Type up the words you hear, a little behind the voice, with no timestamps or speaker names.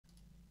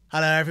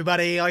Hello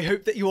everybody, I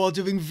hope that you are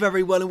doing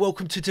very well and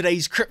welcome to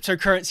today's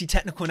cryptocurrency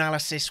technical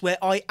analysis where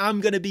I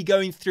am going to be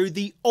going through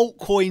the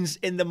altcoins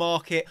in the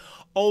market.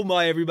 Oh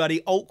my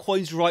everybody,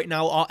 altcoins right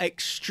now are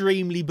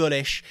extremely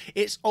bullish.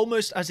 It's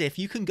almost as if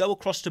you can go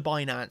across to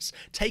Binance,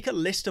 take a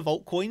list of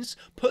altcoins,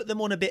 put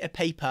them on a bit of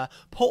paper,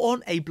 put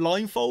on a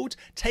blindfold,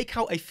 take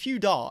out a few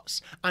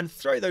darts and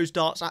throw those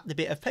darts at the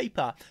bit of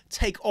paper,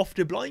 take off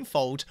the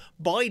blindfold,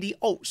 buy the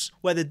alts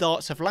where the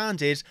darts have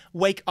landed,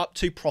 wake up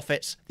to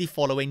profits the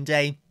following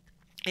day.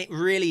 It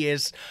really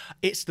is.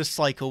 It's the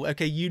cycle.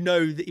 Okay, you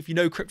know that if you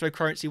know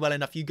cryptocurrency well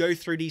enough, you go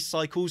through these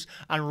cycles,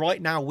 and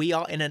right now we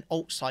are in an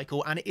alt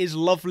cycle and it is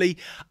lovely.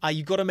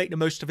 You've got to make the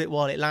most of it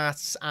while it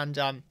lasts. And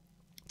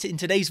in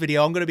today's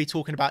video, I'm going to be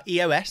talking about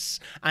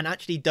EOS and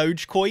actually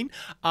Dogecoin,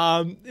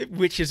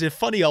 which is a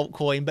funny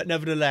altcoin, but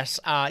nevertheless,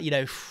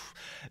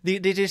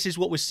 this is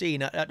what we're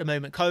seeing at the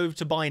moment. Go over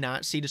to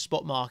Binance, see the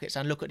spot markets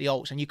and look at the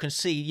alts, and you can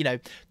see,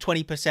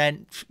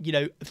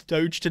 20%,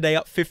 Doge today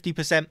up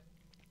 50%.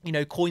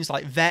 Coins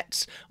like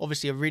VET,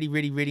 obviously a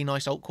really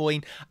nice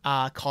altcoin.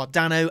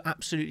 Cardano,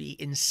 absolutely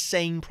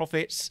insane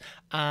profits.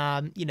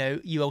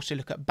 You also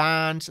look at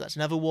Band, so that's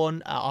another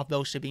one. I've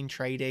also been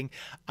trading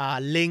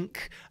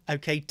Link,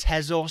 okay,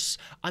 Tezos.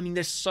 I mean,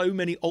 there's so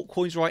many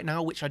altcoins right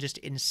now which are just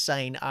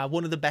insane.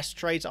 One of the best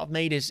trades I've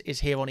made is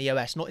here on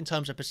EOS, not in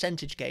terms of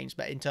percentage gains,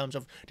 but in terms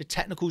of the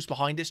technicals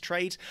behind this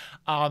trade.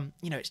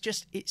 You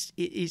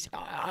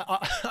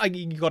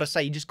gotta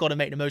say, you just gotta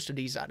make the most of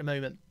these at the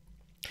moment.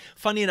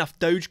 Funny enough,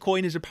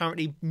 Dogecoin is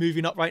apparently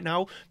moving up right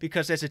now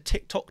because there's a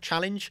TikTok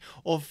challenge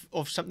of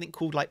something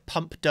called like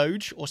Pump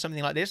Doge or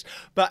something like this.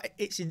 But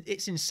it's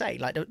insane.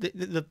 Like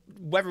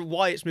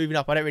why it's moving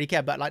up, I don't really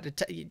care. But like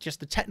just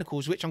the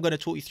technicals, which I'm going to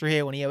talk you through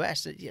here on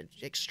EOS,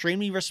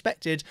 extremely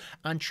respected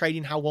and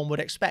trading how one would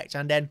expect.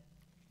 And then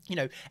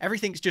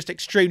everything's just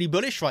extremely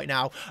bullish right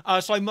now.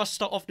 So I must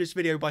start off this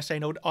video by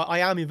saying I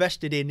am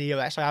invested in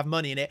EOS. I have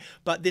money in it,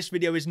 but this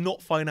video is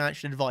not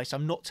financial advice.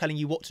 I'm not telling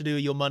you what to do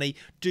with your money.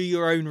 Do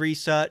your own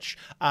research.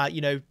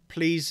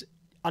 Please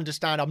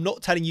understand, I'm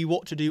not telling you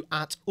what to do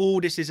at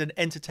all. This is an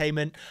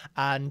entertainment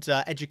and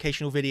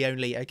educational video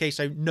only. Okay,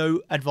 so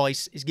no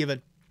advice is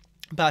given.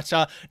 But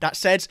that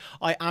said,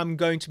 I am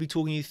going to be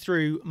talking you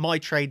through my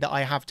trade that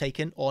I have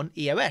taken on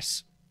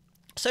EOS.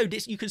 So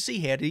this, you can see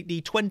here,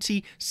 the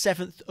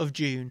 27th of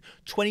June,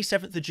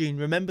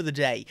 remember the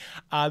day,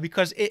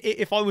 because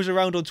if I was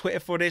around on Twitter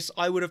for this,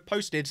 I would have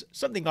posted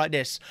something like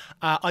this.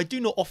 I do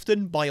not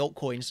often buy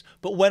altcoins,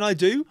 but when I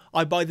do,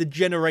 I buy the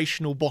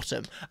generational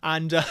bottom.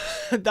 And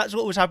that's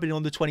what was happening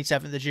on the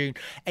 27th of June.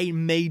 A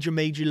major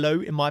low,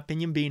 in my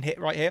opinion, being hit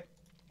right here.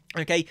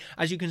 Okay,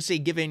 as you can see,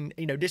 given,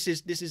 this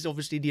is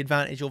obviously the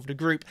advantage of the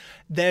group.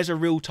 There's a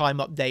real-time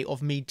update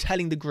of me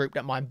telling the group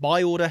that my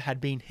buy order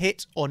had been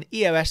hit on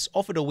EOS,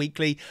 offered a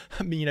weekly.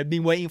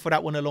 Been waiting for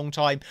that one a long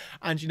time.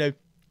 And,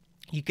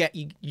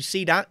 you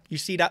see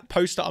that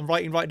post that I'm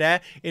writing right there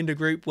in the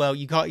group. Well,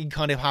 you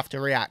kind of have to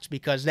react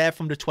because there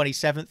from the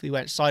 27th, we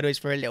went sideways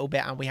for a little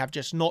bit and we have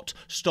just not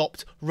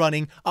stopped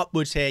running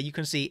upwards here. You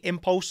can see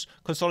impulse,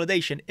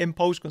 consolidation,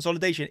 impulse,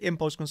 consolidation,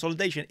 impulse,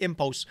 consolidation,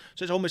 impulse.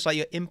 So it's almost like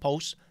your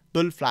impulse,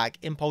 bull flag,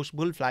 impulse,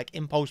 bull flag,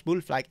 impulse, bull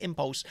flag,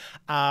 impulse.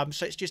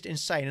 So it's just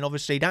insane. And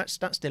obviously that's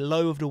the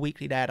low of the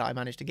weekly there that I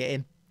managed to get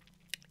in.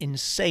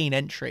 Insane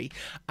entry.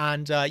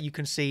 And you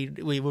can see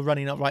we were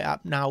running up right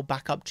up now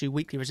back up to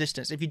weekly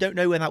resistance. If you don't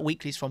know where that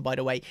weekly is from, by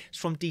the way, it's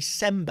from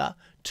December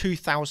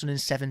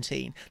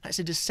 2017. That's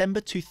a December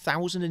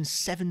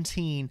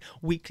 2017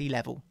 weekly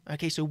level.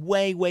 Okay, so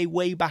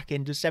way back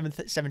in December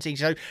 17.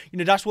 So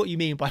that's what you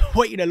mean by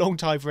waiting a long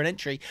time for an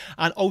entry.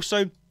 And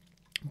also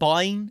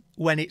buying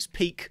when it's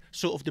peak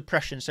sort of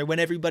depression. So when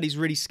everybody's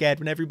really scared,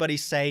 when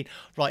everybody's saying,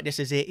 right, this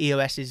is it,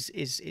 EOS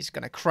is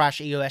going to crash,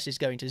 EOS is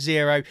going to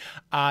zero,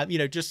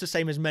 just the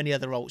same as many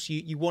other alts.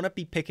 You want to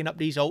be picking up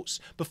these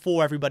alts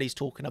before everybody's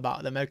talking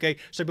about them, okay?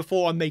 So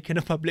before I'm making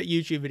a public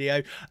YouTube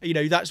video,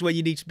 that's where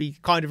you need to be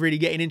kind of really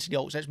getting into the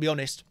alts, let's be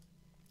honest.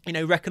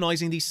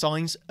 Recognizing these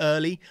signs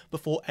early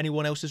before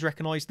anyone else has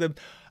recognized them.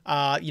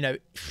 The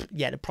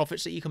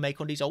profits that you can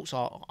make on these alts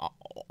are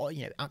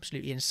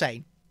absolutely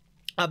insane.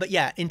 But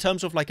yeah, in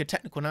terms of like a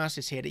technical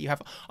analysis here that you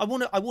have, I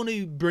want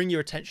to bring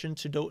your attention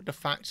to the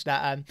fact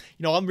that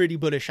I'm really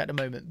bullish at the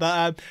moment.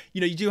 But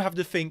you do have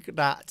to think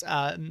that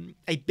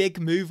a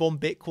big move on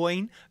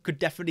Bitcoin could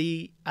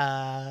definitely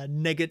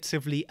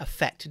negatively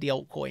affect the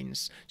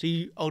altcoins. So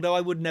although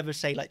I would never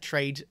say like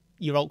trade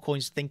your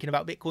altcoins thinking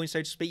about Bitcoin,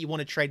 so to speak, you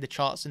want to trade the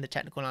charts and the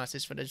technical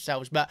analysis for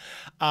themselves. But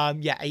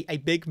a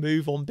big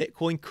move on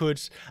Bitcoin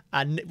could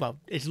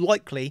is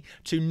likely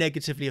to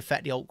negatively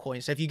affect the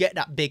altcoins. So if you get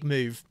that big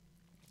move,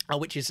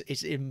 which is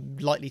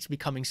likely to be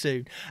coming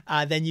soon,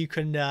 then you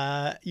can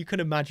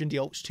imagine the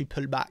alts to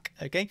pull back.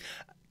 Okay,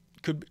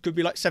 could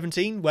be like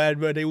 17 where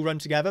they all run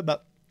together,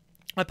 but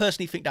I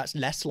personally think that's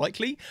less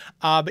likely.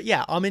 But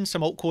yeah, I'm in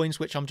some altcoins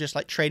which I'm just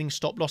like trading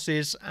stop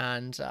losses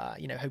and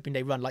hoping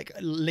they run. Like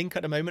Link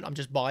at the moment, I'm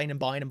just buying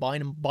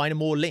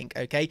more Link.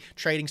 Okay,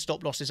 trading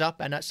stop losses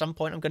up, and at some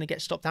point I'm going to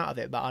get stopped out of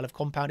it, but I'll have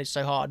compounded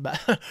so hard.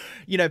 But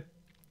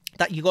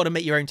that you got to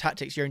make your own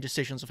tactics, your own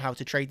decisions of how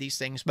to trade these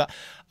things. But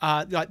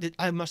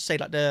I must say,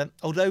 like,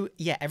 although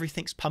yeah,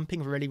 everything's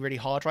pumping really, really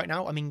hard right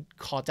now. I mean,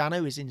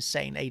 Cardano is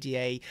insane.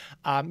 ADA,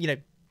 you know,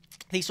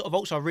 these sort of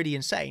alts are really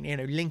insane. You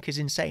know, Link is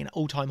insane at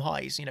all-time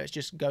highs. You know, it's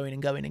just going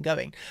and going and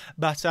going.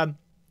 But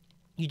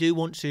you do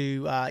want to,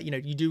 you know,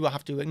 you do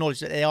have to acknowledge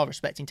that they are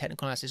respecting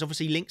technical analysis.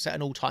 Obviously, Link's at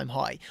an all-time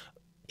high.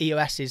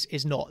 EOS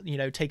is not. You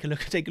know, take a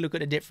look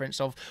at the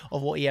difference of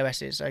what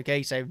EOS is.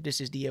 Okay, so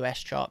this is the EOS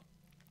chart.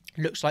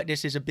 Looks like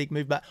this is a big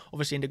move, but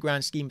obviously in the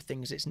grand scheme of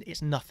things,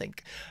 it's nothing.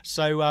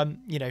 So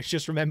you know,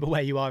 just remember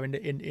where you are in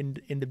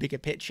the bigger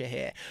picture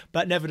here.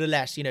 But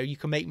nevertheless, you know, you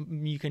can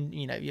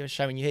you know, you're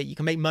showing you here, you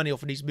can make money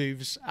off of these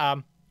moves.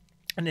 And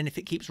then if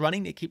it keeps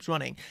running, it keeps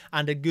running.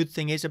 And the good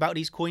thing is about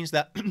these coins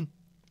that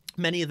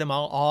many of them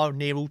are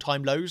near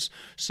all-time lows.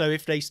 So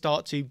if they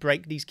start to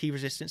break these key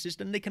resistances,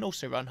 then they can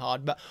also run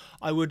hard. But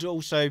I would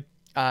also,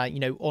 you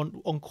know,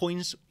 on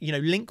coins, you know,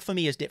 Link for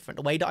me is different.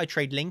 The way that I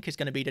trade Link is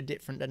going to be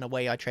different than the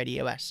way I trade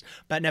EOS.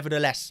 But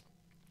nevertheless,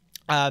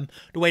 the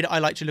way that I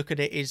like to look at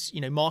it is,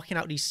 you know, marking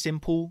out these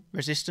simple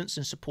resistance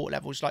and support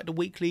levels, like the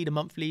weekly, the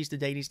monthlies, the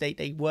dailies.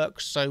 They work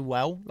so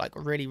well, like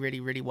really, really,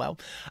 really well.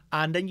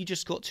 And then you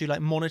just got to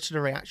like monitor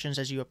the reactions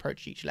as you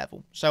approach each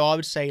level. So I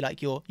would say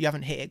like you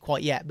haven't hit it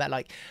quite yet, but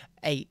like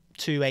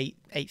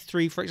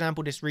 82883, for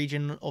example, this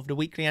region of the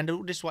weekly, and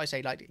this is what I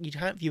say, like you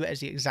can't view it as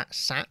the exact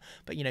sat,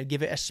 but you know,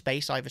 give it a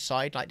space either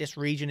side. Like this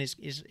region is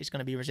going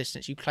to be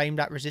resistance. You claim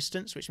that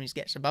resistance, which means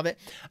gets above it,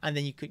 and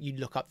then you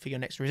look up for your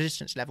next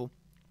resistance level,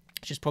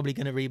 which is probably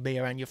going to be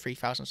around your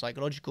 3000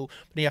 psychological.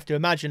 But you have to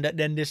imagine that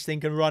then this thing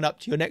can run up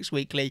to your next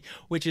weekly,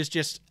 which is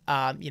just,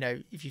 you know,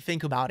 if you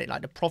think about it,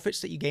 like the profits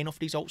that you gain off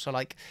these alts are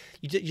like,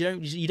 you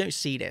don't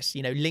see this.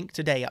 You know, Link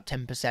today up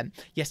 10%.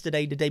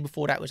 Yesterday, the day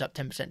before that was up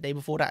 10%. Day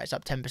before that it's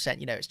up 10%.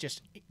 You know, it's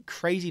just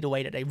crazy the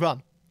way that they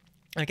run.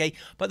 Okay,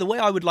 but the way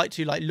I would like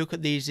to like look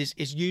at these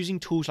is using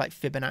tools like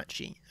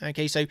Fibonacci.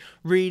 Okay, so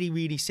really,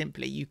 really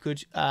simply, you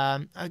could,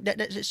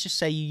 let's just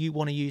say you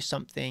want to use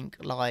something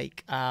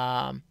like,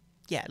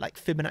 yeah, like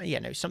Fibonacci, yeah,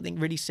 no, something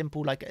really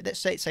simple, like let's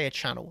say a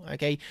channel.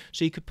 Okay,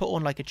 so you could put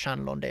on like a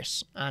channel on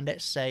this, and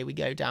let's say we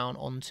go down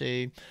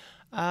onto,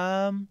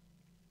 let's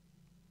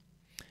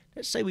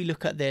say we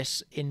look at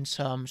this in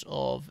terms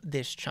of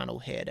this channel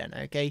here then.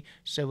 Okay,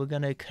 so we're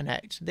going to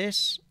connect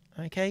this,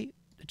 okay,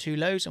 the two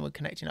lows, and we're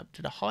connecting up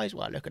to the highs.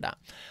 Well, look at that.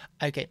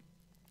 Okay,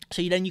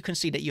 so then you can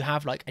see that you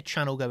have like a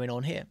channel going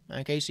on here.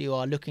 Okay, so you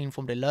are looking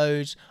from the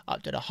lows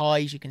up to the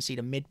highs. You can see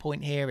the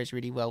midpoint here is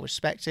really well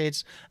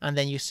respected, and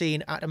then you're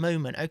seeing at the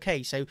moment,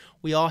 okay, so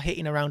we are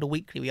hitting around a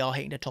weekly, we are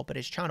hitting the top of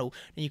this channel,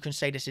 and you can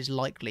say this is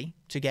likely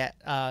to get,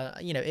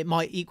 you know, it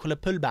might equal a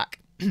pullback.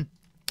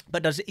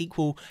 But does it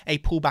equal a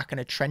pullback and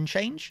a trend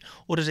change,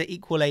 or does it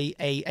equal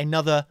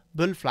another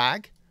bull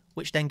flag,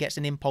 which then gets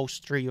an impulse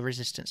through your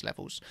resistance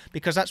levels?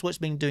 Because that's what's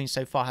been doing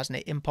so far, hasn't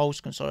it? Impulse,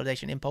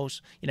 consolidation,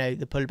 impulse, you know,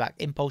 the pullback,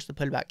 impulse, the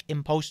pullback,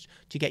 impulse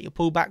to get your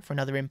pullback for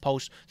another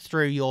impulse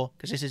through your,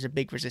 because this is a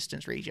big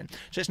resistance region.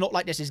 So it's not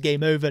like this is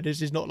game over.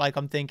 This is not like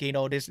I'm thinking,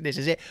 oh, this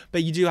is it.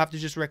 But you do have to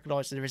just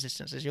recognize the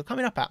resistances you're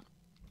coming up at.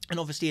 And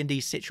obviously in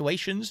these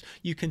situations,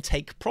 you can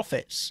take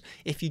profits.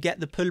 If you get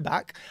the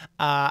pullback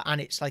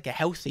and it's like a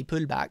healthy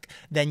pullback,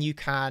 then you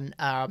can,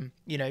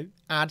 you know,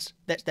 add,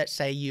 let's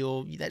say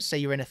you're in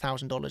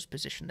 $1,000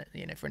 position,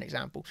 you know, for an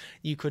example.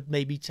 You could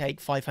maybe take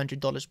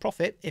 $500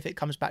 profit. If it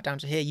comes back down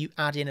to here, you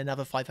add in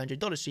another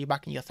 $500. So you're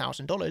back in your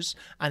 $1,000.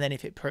 And then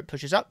if it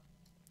pushes up,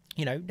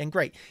 you know, then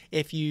great.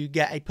 If you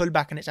get a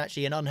pullback and it's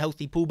actually an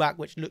unhealthy pullback,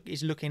 which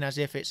is looking as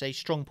if it's a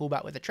strong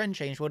pullback with a trend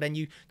change, well, then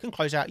you can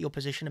close out your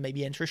position and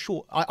maybe enter a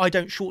short. I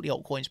don't short the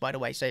altcoins, by the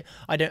way, so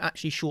I don't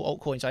actually short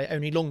altcoins. I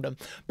only long them.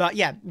 But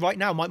yeah, right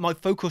now my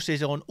focus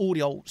is on all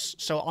the alts.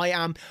 So I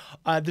am,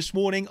 this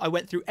morning, I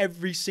went through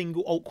every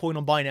single altcoin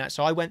on Binance.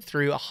 So I went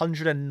through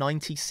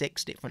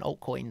 196 different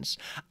altcoins,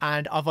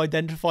 and I've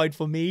identified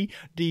for me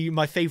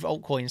my favorite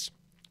altcoins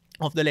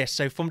of the list.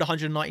 So from the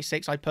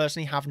 196, I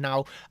personally have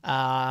now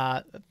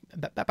about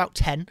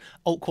 10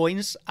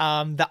 altcoins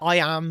that I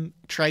am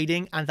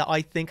trading and that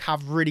I think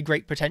have really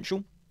great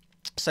potential.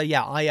 So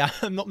yeah,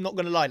 I'm not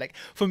gonna lie, like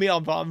for me,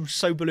 I'm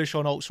so bullish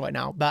on alts right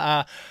now.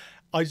 But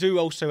I do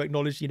also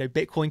acknowledge, you know,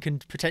 Bitcoin can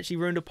potentially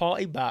ruin the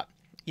party, but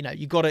you know,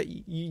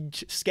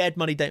 scared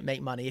money don't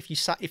make money. If you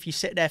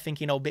sit there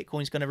thinking, oh,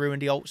 Bitcoin's going to ruin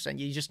the alts, then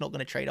you're just not going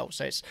to trade alts.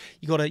 So it's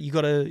you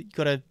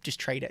gotta just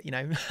trade it, you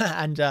know.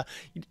 And the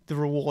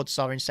rewards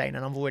are insane,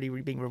 and I'm already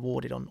being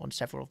rewarded on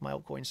several of my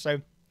altcoins.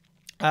 So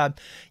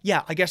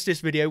yeah, I guess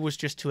this video was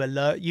just to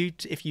alert you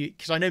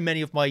because I know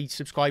many of my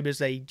subscribers,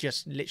 they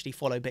just literally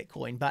follow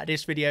Bitcoin, but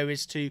this video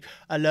is to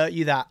alert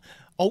you that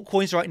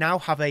altcoins right now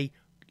have a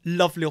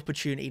lovely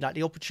opportunity. Like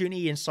the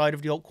opportunity inside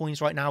of the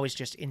altcoins right now is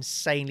just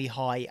insanely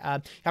high.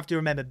 You have to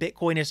remember,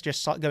 Bitcoin is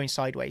just going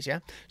sideways, yeah?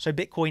 So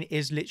Bitcoin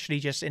is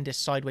literally just in this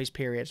sideways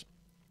period.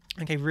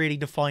 Okay, really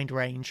defined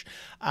range.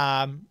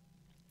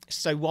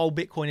 So while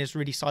Bitcoin is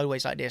really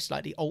sideways like this,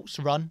 like the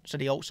alts run, so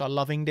the alts are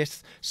loving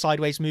this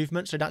sideways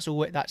movement. So that's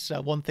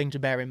one thing to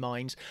bear in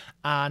mind.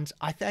 And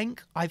I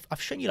think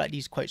I've shown you like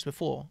these quotes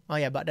before. Oh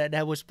yeah, but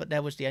there was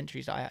the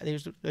entries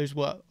those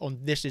were on.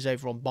 This is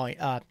over on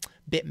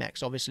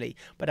BitMEX obviously,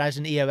 but as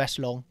an EOS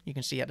long, you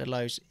can see at the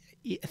lows.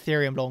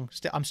 Ethereum long,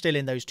 I'm still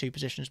in those two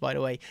positions, by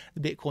the way.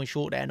 The Bitcoin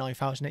short there,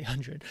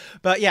 9,800.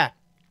 But yeah.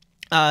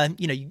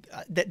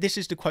 This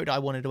is the quote that I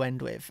wanted to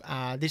end with.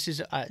 This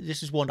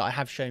is one that I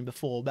have shown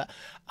before, but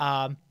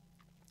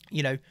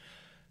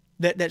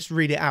let's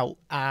read it out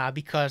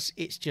because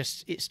it's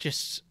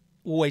just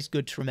always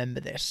good to remember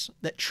this,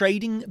 that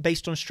trading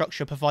based on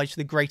structure provides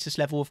the greatest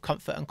level of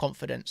comfort and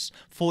confidence,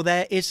 for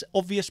there is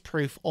obvious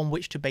proof on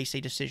which to base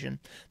a decision.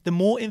 The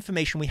more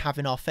information we have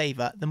in our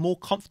favour, the more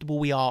comfortable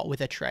we are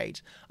with a trade.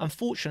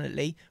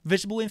 Unfortunately,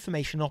 visible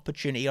information and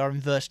opportunity are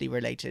inversely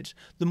related.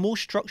 The more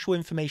structural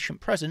information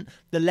present,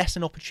 the less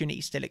an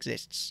opportunity still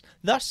exists.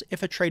 Thus,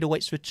 if a trader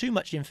waits for too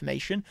much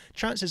information,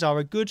 chances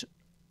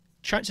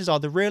are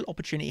the real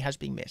opportunity has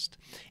been missed.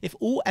 If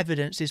all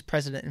evidence is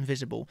present and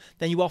visible,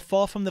 then you are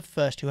far from the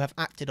first who have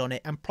acted on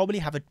it and probably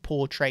have a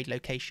poor trade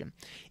location.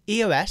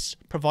 EOS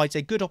provides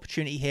a good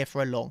opportunity here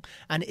for a long,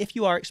 and if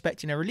you are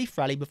expecting a relief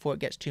rally before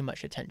it gets too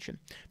much attention.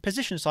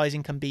 Position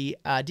sizing can be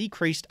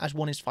decreased as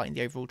one is fighting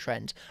the overall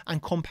trend,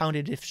 and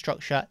compounded if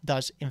structure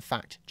does in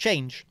fact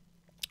change.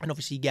 And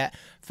obviously you get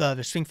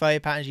further swing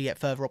failure patterns, you get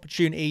further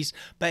opportunities,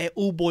 but it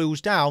all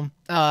boils down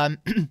to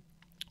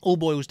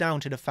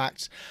the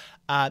fact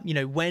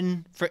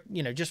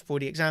just for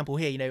the example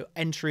here,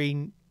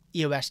 entering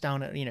EOS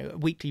down at,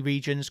 weekly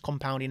regions,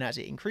 compounding as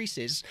it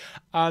increases,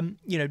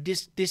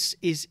 this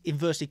is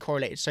inversely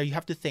correlated. So you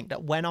have to think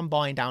that when I'm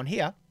buying down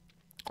here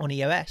on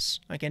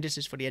EOS, again, this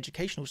is for the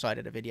educational side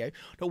of the video,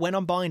 but when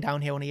I'm buying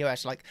down here on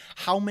EOS, like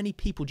how many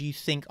people do you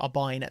think are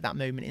buying at that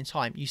moment in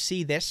time? You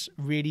see this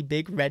really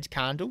big red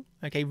candle,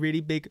 okay, really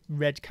big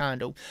red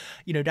candle,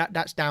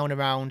 that's down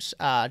around,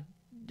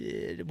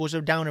 was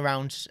down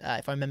around,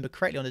 if I remember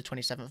correctly, on the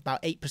 27th,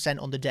 about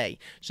 8% on the day.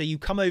 So you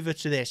come over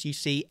to this, you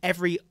see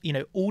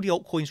all the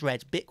altcoins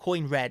red,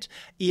 Bitcoin red,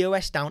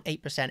 EOS down 8%,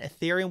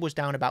 Ethereum was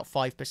down about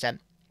 5%.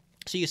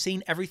 So you're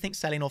seeing everything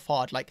selling off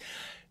hard. Like,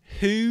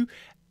 who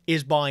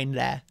is buying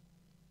there?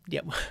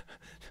 Yeah.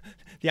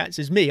 The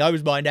answer is me. I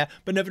was buying there.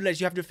 But nevertheless,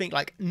 you have to think,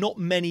 like, not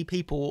many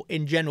people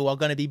in general are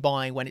going to be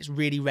buying when it's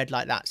really red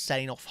like that,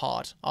 selling off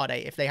hard, are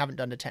they? If they haven't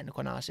done the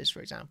technical analysis, for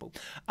example.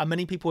 And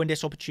many people in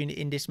this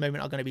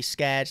moment are going to be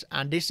scared.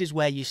 And this is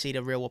where you see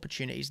the real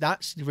opportunities.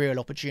 That's the real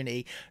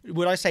opportunity.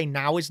 Would I say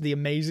now is the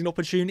amazing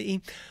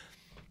opportunity?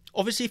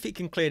 Obviously, if it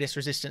can clear this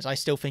resistance, I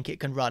still think it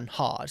can run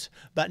hard.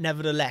 But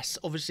nevertheless,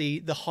 obviously,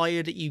 the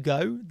higher that you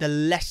go, the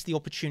less the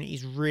opportunity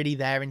is really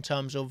there in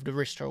terms of the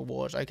risk to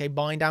rewards. Okay,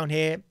 buying down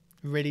here,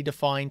 really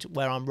defined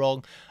where I'm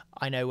wrong,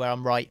 I know where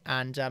I'm right,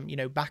 and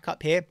back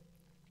up here,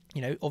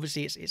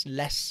 obviously it's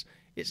less,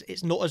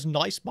 it's not as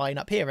nice buying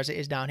up here as it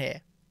is down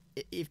here.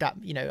 If that,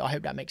 I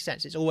hope that makes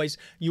sense. You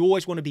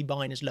always want to be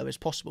buying as low as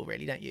possible,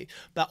 really, don't you?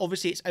 But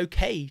obviously it's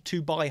okay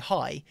to buy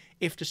high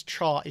if this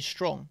chart is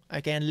strong.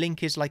 Again,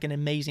 Link is like an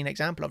amazing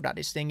example of that.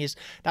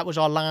 That was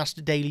our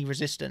last daily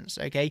resistance.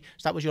 Okay,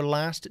 so that was your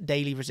last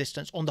daily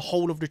resistance on the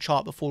whole of the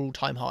chart before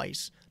all-time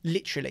highs,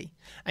 literally,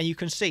 and you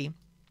can see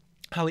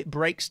how it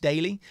breaks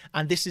daily,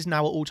 and this is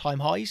now at all-time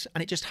highs,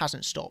 and it just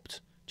hasn't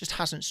stopped.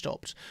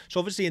 So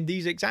obviously in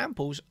these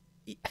examples,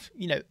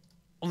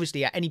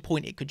 obviously at any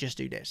point it could just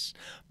do this,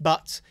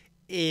 but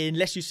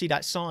unless you see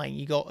that sign,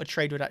 you got a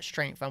trade with that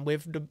strength, and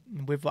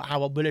with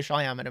how bullish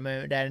I am at the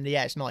moment, then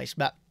yeah, it's nice.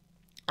 But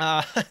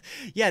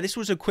yeah, this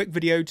was a quick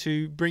video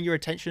to bring your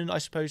attention, I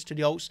suppose, to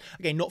the alts.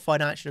 Again, not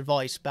financial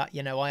advice, but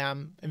I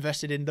am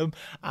invested in them,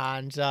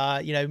 and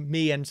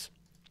me and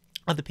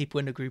other people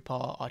in the group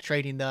are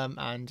trading them,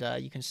 and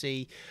you can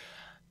see,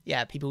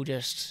 yeah, people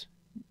just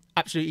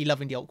absolutely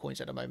loving the altcoins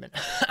at the moment.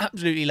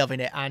 Absolutely loving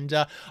it. And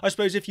I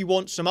suppose if you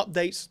want some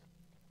updates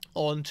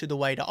onto the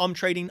way that I'm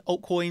trading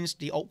altcoins,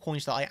 the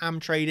altcoins that I am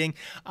trading,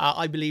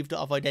 I believe that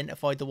I've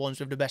identified the ones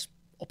with the best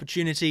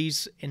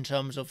opportunities in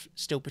terms of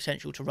still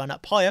potential to run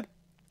up higher.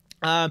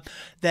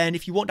 Then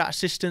if you want that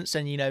assistance,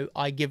 then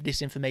I give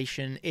this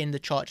information in the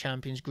Chart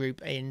Champions group,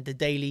 in the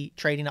daily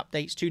trading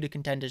updates to the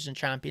contenders and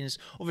champions,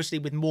 obviously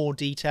with more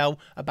detail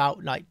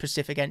about like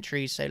Pacific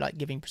entries, so like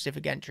giving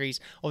Pacific entries.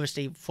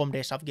 Obviously from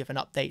this I've given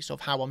updates of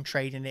how I'm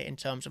trading it in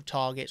terms of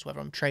targets, whether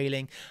I'm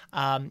trailing.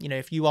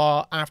 If you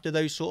are after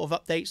those sort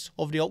of updates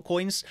of the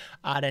altcoins,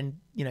 then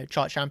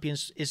Chart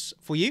Champions is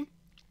for you.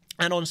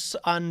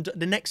 And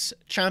the next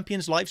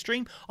Champions live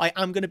stream, I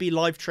am going to be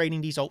live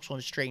trading these alts on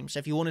stream. So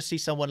if you want to see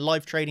someone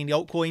live trading the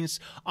altcoins,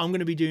 I'm going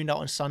to be doing that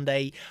on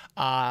Sunday,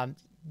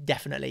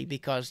 definitely,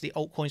 because the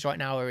altcoins right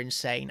now are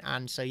insane.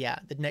 And so yeah,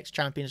 the next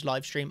Champions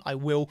live stream, I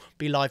will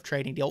be live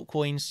trading the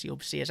altcoins. You'll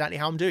see exactly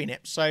how I'm doing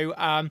it. So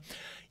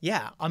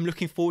yeah, I'm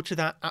looking forward to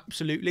that.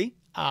 Absolutely.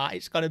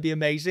 It's going to be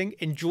amazing.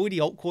 Enjoy the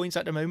altcoins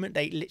at the moment.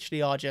 They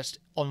literally are just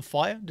on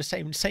fire. The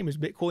same as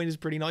Bitcoin is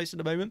pretty nice at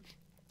the moment.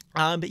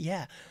 But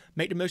yeah,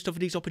 make the most of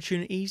these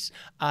opportunities.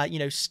 You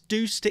know,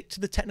 do stick to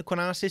the technical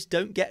analysis.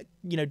 Don't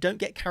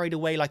get carried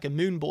away like a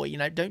moon boy. You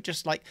know, don't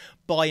just like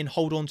buy and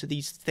hold on to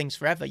these things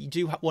forever. You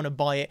do want to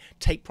buy it,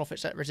 take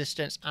profits at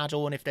resistance, add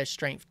on if there's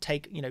strength,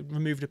 take, you know,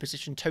 remove the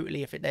position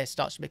totally if it there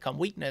starts to become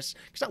weakness,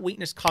 because that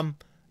weakness can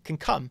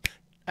come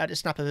at the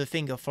snap of a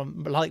finger,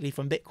 likely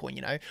from Bitcoin,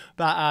 you know.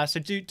 But so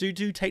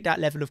do take that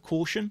level of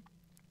caution.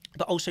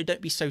 But also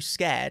don't be so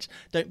scared.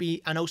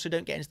 And also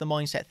don't get into the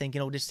mindset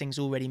thinking, oh, this thing's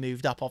already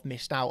moved up, I've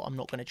missed out, I'm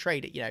not going to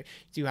trade it. You know, you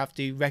do have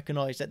to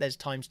recognize that there's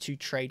times to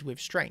trade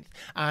with strength.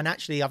 And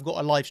actually, I've got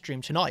a live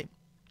stream tonight.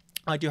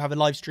 I do have a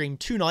live stream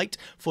tonight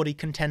for the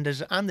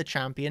contenders and the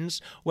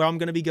champions, where I'm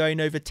going to be going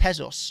over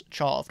Tezos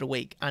chart of the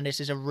week. And this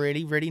is a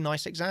really, really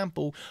nice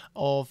example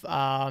of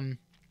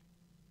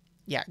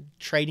yeah,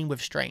 trading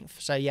with strength.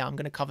 So yeah, I'm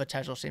going to cover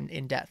Tezos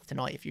in depth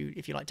tonight if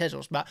you like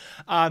Tezos. But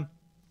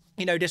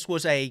you know, this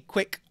was a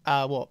quick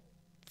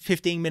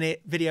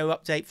 15-minute video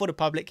update for the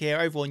public here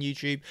over on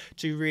YouTube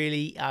to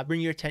really bring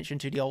your attention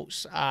to the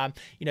alts.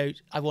 You know,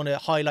 I want to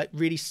highlight,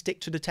 really stick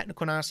to the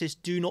technical analysis.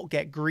 Do not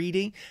get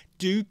greedy.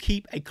 Do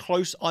keep a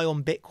close eye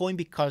on Bitcoin,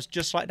 because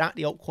just like that,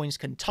 the altcoins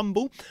can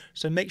tumble.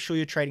 So make sure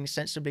you're trading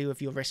sensibly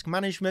with your risk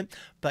management.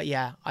 But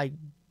yeah,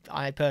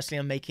 I personally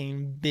am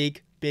making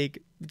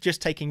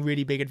just taking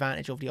really big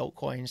advantage of the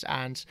altcoins,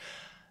 and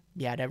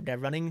yeah, they're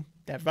running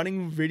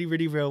really,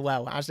 really real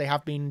well, as they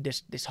have been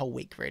this whole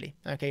week, really.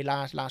 Okay,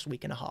 last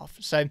week and a half.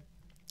 So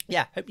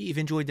yeah, hope you've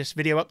enjoyed this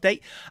video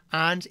update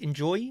and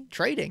enjoy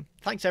trading.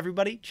 Thanks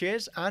everybody.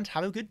 Cheers and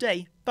have a good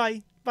day.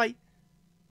 Bye.